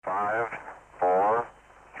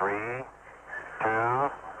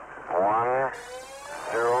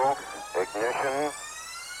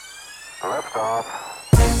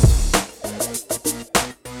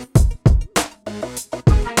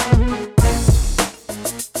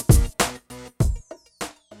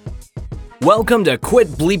Welcome to Quit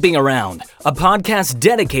Bleeping Around, a podcast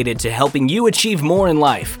dedicated to helping you achieve more in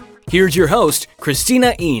life. Here's your host,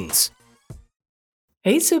 Christina Eanes.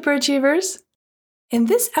 Hey, super achievers. In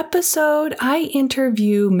this episode, I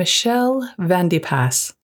interview Michelle Van de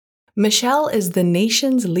Pas. Michelle is the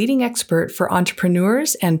nation's leading expert for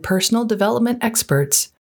entrepreneurs and personal development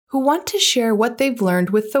experts who want to share what they've learned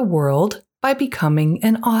with the world by becoming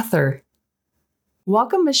an author.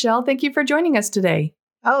 Welcome, Michelle. Thank you for joining us today.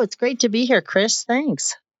 Oh, it's great to be here, Chris.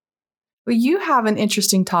 Thanks. Well, you have an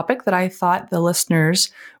interesting topic that I thought the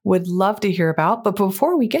listeners would love to hear about. But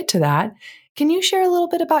before we get to that, can you share a little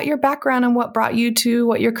bit about your background and what brought you to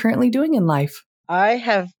what you're currently doing in life? I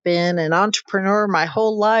have been an entrepreneur my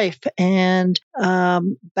whole life. And way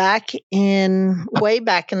back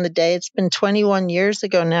in the day, it's been 21 years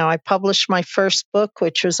ago now, I published my first book,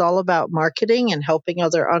 which was all about marketing and helping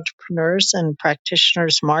other entrepreneurs and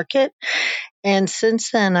practitioners market. And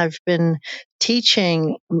since then, I've been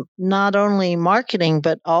teaching not only marketing,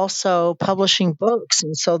 but also publishing books.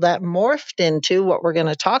 And so that morphed into what we're going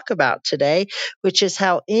to talk about today, which is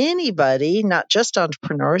how anybody, not just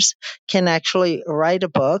entrepreneurs, can actually write a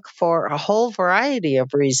book for a whole variety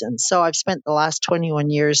of reasons. So I've spent the last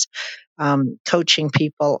 21 years coaching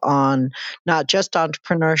people on not just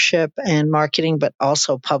entrepreneurship and marketing, but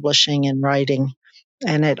also publishing and writing.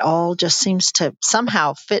 And it all just seems to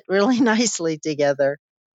somehow fit really nicely together.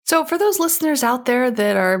 So for those listeners out there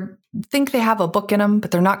that think they have a book in them, but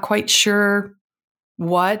they're not quite sure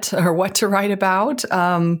what to write about,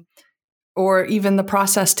 or even the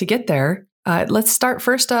process to get there, let's start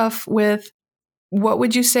first off with, what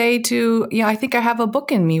would you say to, I think I have a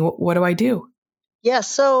book in me. What do I do? Yeah,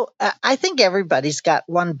 so I think everybody's got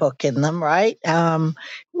one book in them, right?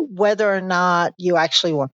 Whether or not you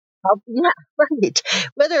actually want right.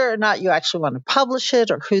 Whether or not you actually want to publish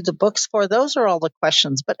it or who the book's for, those are all the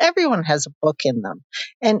questions. But everyone has a book in them.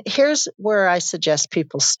 And here's where I suggest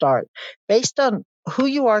people start. Based on who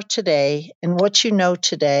you are today and what you know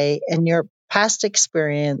today and your past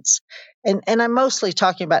experience, and I'm mostly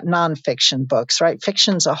talking about nonfiction books, right?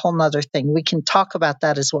 Fiction's a whole nother thing. We can talk about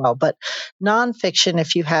that as well. But nonfiction,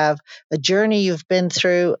 if you have a journey you've been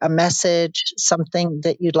through, a message, something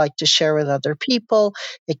that you'd like to share with other people,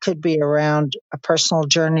 it could be around a personal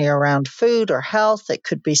journey around food or health. It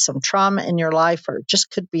could be some trauma in your life, or it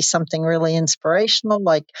just could be something really inspirational,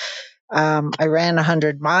 like I ran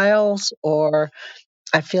 100 miles, or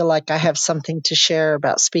I feel like I have something to share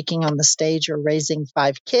about speaking on the stage or raising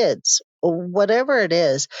 5 kids. Whatever it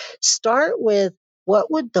is, start with,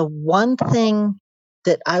 what would the one thing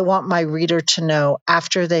that I want my reader to know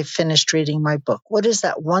after they've finished reading my book? What is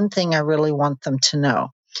that one thing I really want them to know?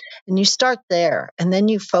 And you start there, and then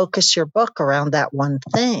you focus your book around that one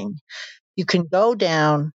thing. You can go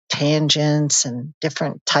down tangents and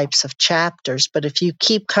different types of chapters, but if you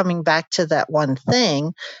keep coming back to that one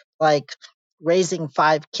thing, like raising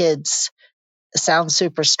 5 kids sounds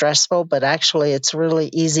super stressful, but actually it's really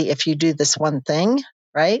easy if you do this one thing,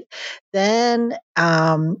 right? Then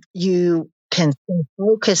you can stay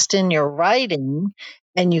focused in your writing,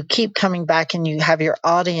 and you keep coming back, and you have your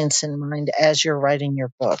audience in mind as you're writing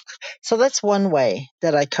your book. So that's one way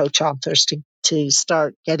that I coach authors to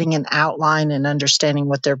start getting an outline and understanding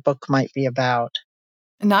what their book might be about.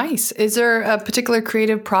 Nice. Is there a particular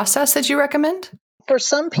creative process that you recommend? For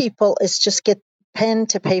some people, it's just get pen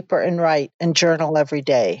to paper and write and journal every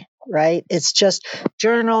day, right? It's just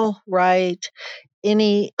journal, write,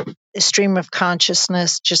 any stream of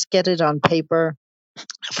consciousness, just get it on paper.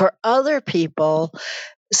 For other people,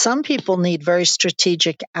 some people need very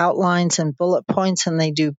strategic outlines and bullet points, and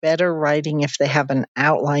they do better writing if they have an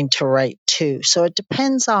outline to write to. So it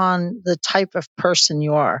depends on the type of person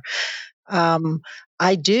you are.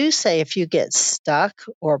 I do say, if you get stuck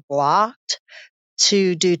or blocked,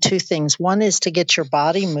 to do 2 things. One is to get your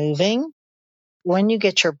body moving. When you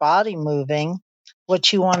get your body moving,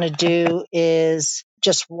 what you want to do is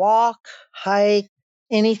just walk, hike,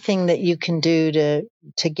 anything that you can do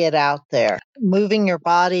to get out there. Moving your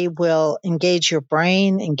body will engage your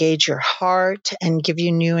brain, engage your heart, and give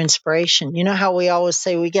you new inspiration. You know how we always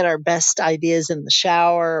say we get our best ideas in the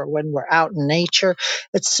shower or when we're out in nature?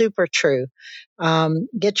 It's super true.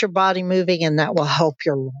 Get your body moving, and that will help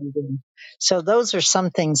your writing. So those are some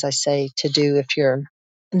things I say to do if you're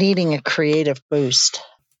needing a creative boost.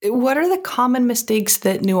 What are the common mistakes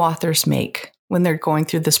that new authors make when they're going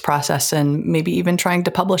through this process and maybe even trying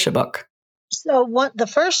to publish a book? So the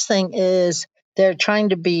first thing is they're trying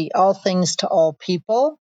to be all things to all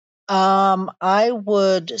people. I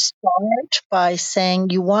would start by saying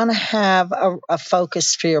you want to have a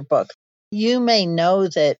focus for your book. You may know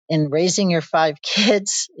that in raising your 5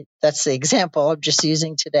 kids, that's the example I'm just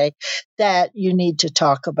using today, that you need to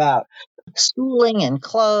talk about schooling and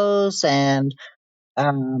clothes and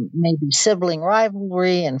maybe sibling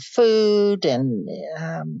rivalry and food and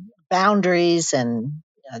boundaries and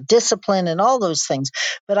discipline and all those things.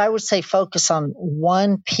 But I would say focus on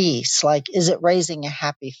one piece, like is it raising a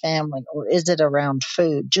happy family or is it around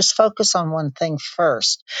food? Just focus on one thing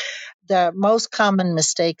first. The most common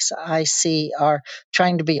mistakes I see are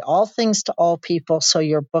trying to be all things to all people, so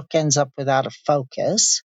your book ends up without a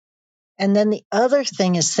focus. And then the other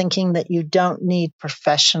thing is thinking that you don't need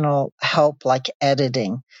professional help like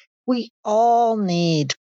editing. We all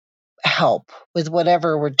need help with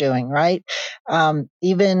whatever we're doing, right?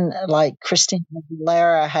 Even like Christina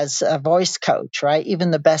Aguilera has a voice coach, right? Even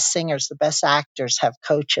the best singers, the best actors have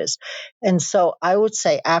coaches. And so I would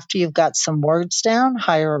say after you've got some words down,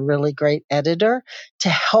 hire a really great editor to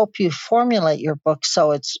help you formulate your book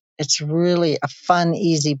so it's really a fun,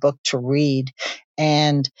 easy book to read.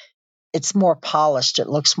 And it's more polished. It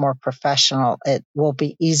looks more professional. It will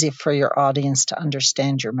be easy for your audience to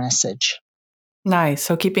understand your message. Nice.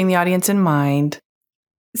 So keeping the audience in mind.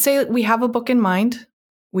 Say we have a book in mind.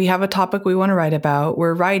 We have a topic we want to write about.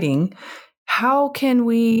 We're writing. How can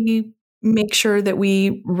we make sure that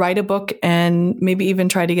we write a book and maybe even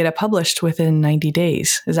try to get it published within 90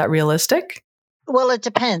 days? Is that realistic? Well, it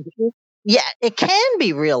depends. Yeah, it can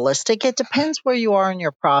be realistic. It depends where you are in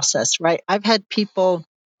your process, right? I've had people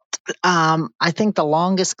I think the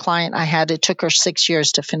longest client I had, it took her 6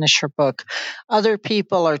 years to finish her book. Other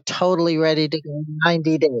people are totally ready to go in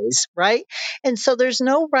 90 days, right? And so there's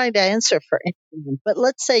no right answer for anyone. But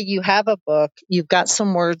let's say you have a book, you've got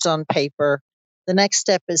some words on paper. The next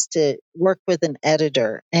step is to work with an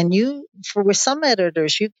editor. And with some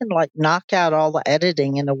editors, you can like knock out all the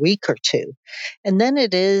editing in a week or two. And then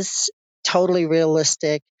it is totally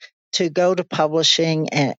realistic to go to publishing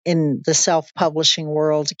in the self-publishing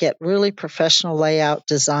world, get really professional layout,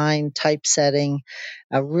 design, typesetting,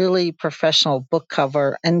 a really professional book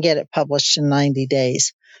cover, and get it published in 90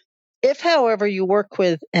 days. If, however, you work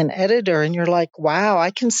with an editor and you're like, wow, I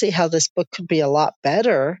can see how this book could be a lot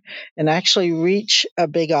better and actually reach a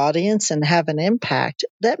big audience and have an impact,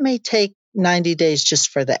 that may take 90 days just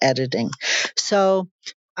for the editing. So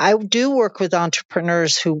I do work with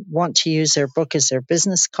entrepreneurs who want to use their book as their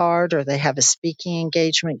business card or they have a speaking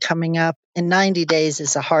engagement coming up, and 90 days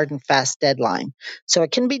is a hard and fast deadline. So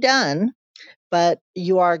it can be done, but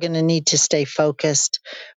you are going to need to stay focused,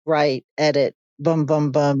 write, edit, boom,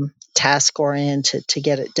 boom, boom, task oriented to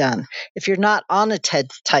get it done. If you're not on a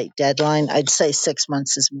tight deadline, I'd say 6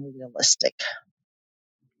 months is more realistic.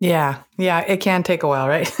 Yeah, it can take a while,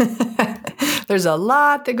 right? There's a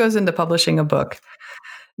lot that goes into publishing a book.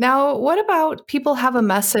 Now, what about people have a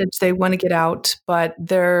message they want to get out, but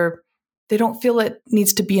they don't feel it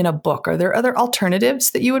needs to be in a book? Are there other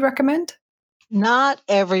alternatives that you would recommend? Not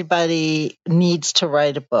everybody needs to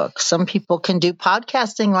write a book. Some people can do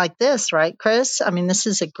podcasting like this, right, Chris? I mean, this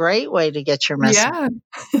is a great way to get your message.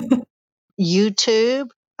 Yeah. YouTube,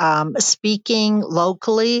 speaking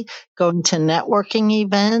locally, going to networking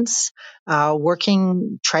events,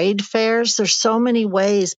 working trade fairs. There's so many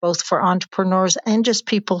ways, both for entrepreneurs and just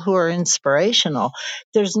people who are inspirational.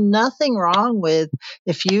 There's nothing wrong with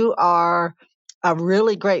if you are a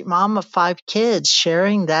really great mom of 5 kids,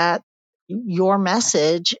 sharing your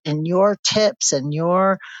message and your tips and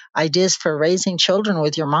your ideas for raising children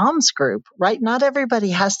with your mom's group, right? Not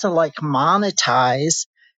everybody has to like monetize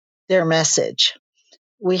their message.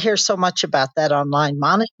 We hear so much about that online.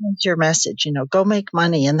 Monetize your message, go make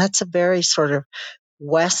money. And that's a very sort of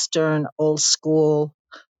Western, old school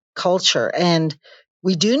culture. And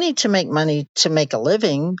we do need to make money to make a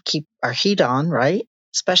living, keep our heat on, right?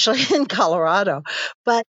 Especially in Colorado.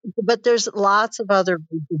 But there's lots of other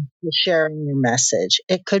reasons for sharing your message.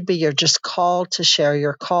 It could be you're just called to share,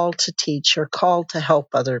 you're called to teach, you're called to help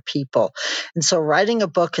other people. And so writing a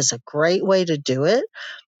book is a great way to do it.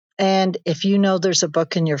 And if you know there's a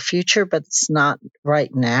book in your future, but it's not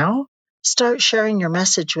right now, start sharing your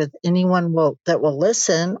message with anyone that will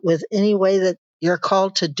listen with any way that you're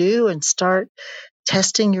called to do, and start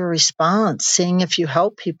testing your response, seeing if you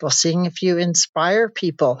help people, seeing if you inspire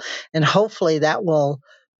people. And hopefully that will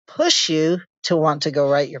push you to want to go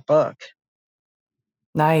write your book.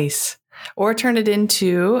 Nice. Or turn it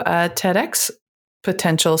into a TEDx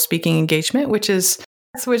potential speaking engagement, which is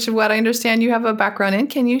what I understand you have a background in.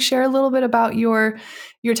 Can you share a little bit about your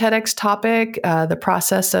TEDx topic, the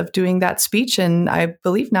process of doing that speech? And I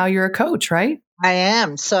believe now you're a coach, right? I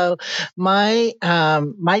am. So my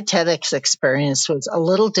TEDx experience was a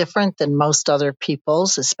little different than most other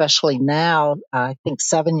people's, especially now. I think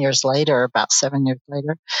 7 years later, about 7 years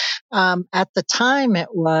later. At the time, it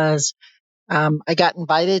was I got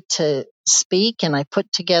invited to speak, and I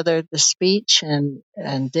put together the speech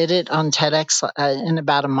and did it on TEDx in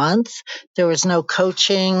about a month. There was no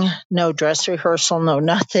coaching, no dress rehearsal, no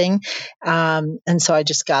nothing, and so I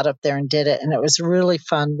just got up there and did it, and it was really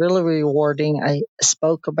fun, really rewarding. I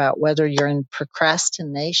spoke about whether you're in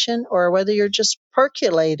procrastination or whether you're just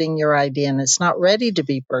percolating your idea and it's not ready to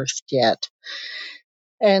be birthed yet.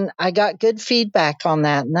 And I got good feedback on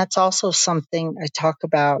that. And that's also something I talk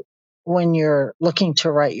about when you're looking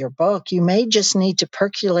to write your book. You may just need to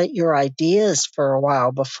percolate your ideas for a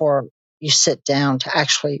while before you sit down to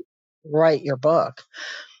actually write your book,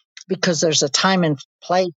 because there's a time and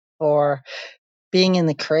place for being in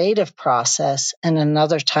the creative process and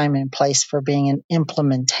another time and place for being in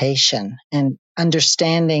implementation, and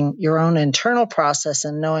understanding your own internal process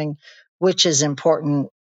and knowing which is important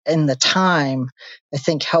in the time, I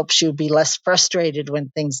think helps you be less frustrated when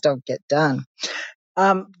things don't get done.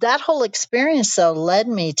 That whole experience, though, led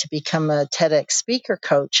me to become a TEDx speaker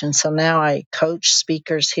coach. And so now I coach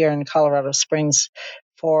speakers here in Colorado Springs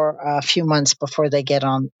for a few months before they get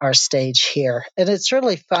on our stage here. And it's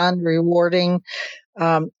really fun, rewarding.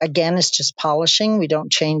 Again, it's just polishing. We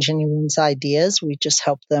don't change anyone's ideas. We just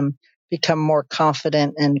help them become more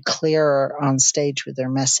confident and clearer on stage with their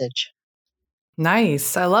message.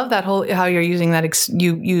 Nice. I love that whole how you're using that.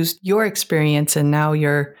 You used your experience and now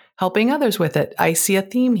you're helping others with it. I see a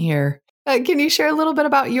theme here. Can you share a little bit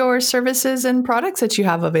about your services and products that you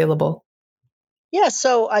have available? Yeah,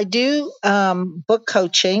 so I do book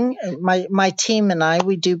coaching. My team and I,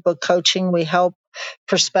 we do book coaching. We help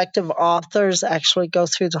prospective authors actually go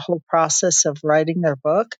through the whole process of writing their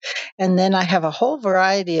book. And then I have a whole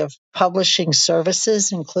variety of publishing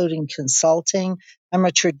services, including consulting. I'm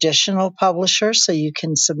a traditional publisher, so you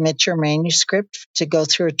can submit your manuscript to go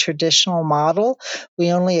through a traditional model.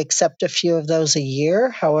 We only accept a few of those a year.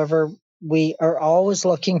 However, we are always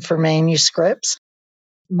looking for manuscripts.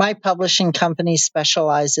 My publishing company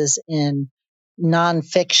specializes in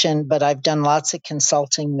nonfiction, but I've done lots of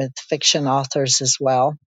consulting with fiction authors as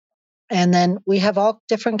well. And then we have all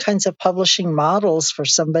different kinds of publishing models for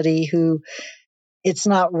somebody who it's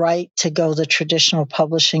not right to go the traditional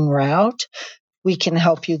publishing route. We can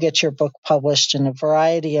help you get your book published in a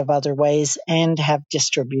variety of other ways and have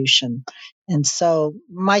distribution. And so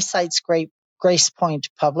my site's great, Grace Point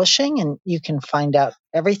Publishing, and you can find out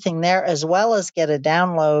everything there, as well as get a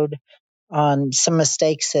download on some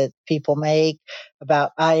mistakes that people make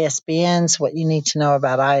about ISBNs, what you need to know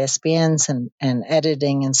about ISBNs and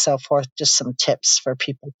editing and so forth, just some tips for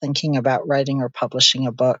people thinking about writing or publishing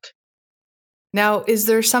a book. Now, is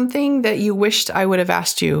there something that you wished I would have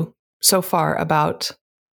asked you so far about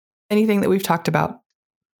anything that we've talked about?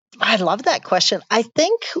 I love that question. I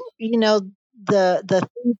think, the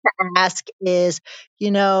thing to ask is,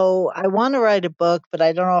 I want to write a book, but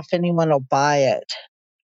I don't know if anyone will buy it.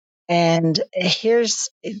 And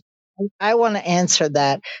I want to answer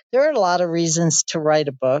that. There are a lot of reasons to write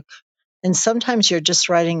a book. And sometimes you're just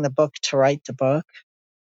writing the book to write the book.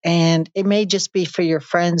 And it may just be for your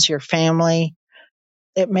friends, your family.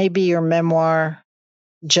 It may be your memoir,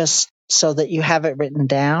 just so that you have it written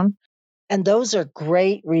down. And those are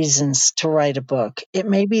great reasons to write a book. It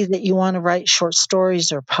may be that you want to write short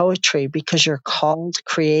stories or poetry because you're called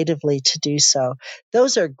creatively to do so.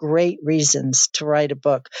 Those are great reasons to write a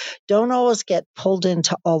book. Don't always get pulled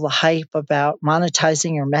into all the hype about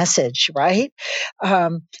monetizing your message, right?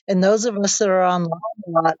 And those of us that are online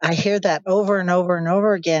a lot, I hear that over and over and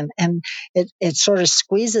over again. And it sort of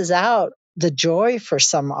squeezes out the joy for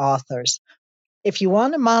some authors. If you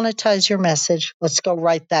want to monetize your message, let's go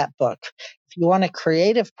write that book. If you want a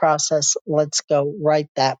creative process, let's go write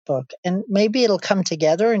that book. And maybe it'll come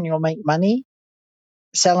together and you'll make money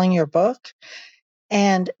selling your book.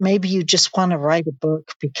 And maybe you just want to write a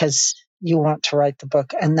book because you want to write the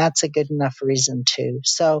book. And that's a good enough reason too.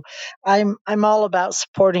 So I'm all about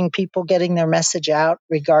supporting people getting their message out,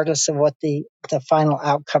 regardless of what the final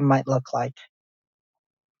outcome might look like.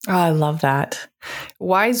 Oh, I love that.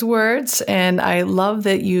 Wise words. And I love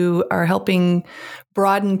that you are helping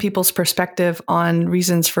broaden people's perspective on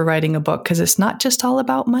reasons for writing a book, because it's not just all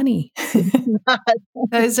about money.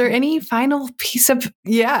 Is there any final piece of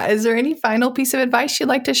advice you'd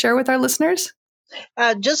like to share with our listeners?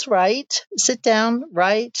 Just write, sit down,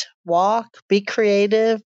 write, walk, be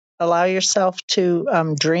creative. allow yourself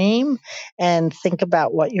to dream and think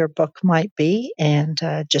about what your book might be, and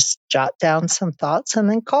just jot down some thoughts and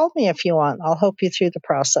then call me if you want. I'll help you through the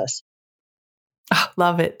process. Oh,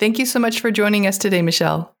 love it. Thank you so much for joining us today,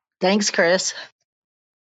 Michelle. Thanks, Chris.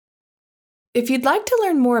 If you'd like to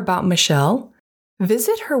learn more about Michelle,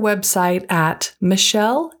 visit her website at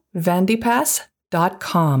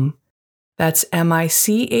michellevandepass.com. That's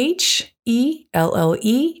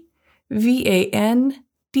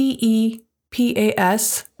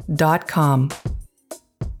MICHELLEVANDEPAS.com.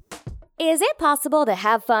 Is it possible to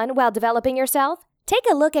have fun while developing yourself? Take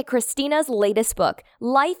a look at Christina's latest book,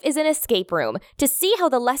 Life is an Escape Room, to see how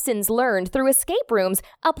the lessons learned through escape rooms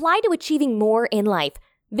apply to achieving more in life.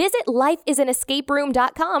 Visit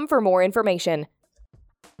lifeisanescaperoom.com for more information.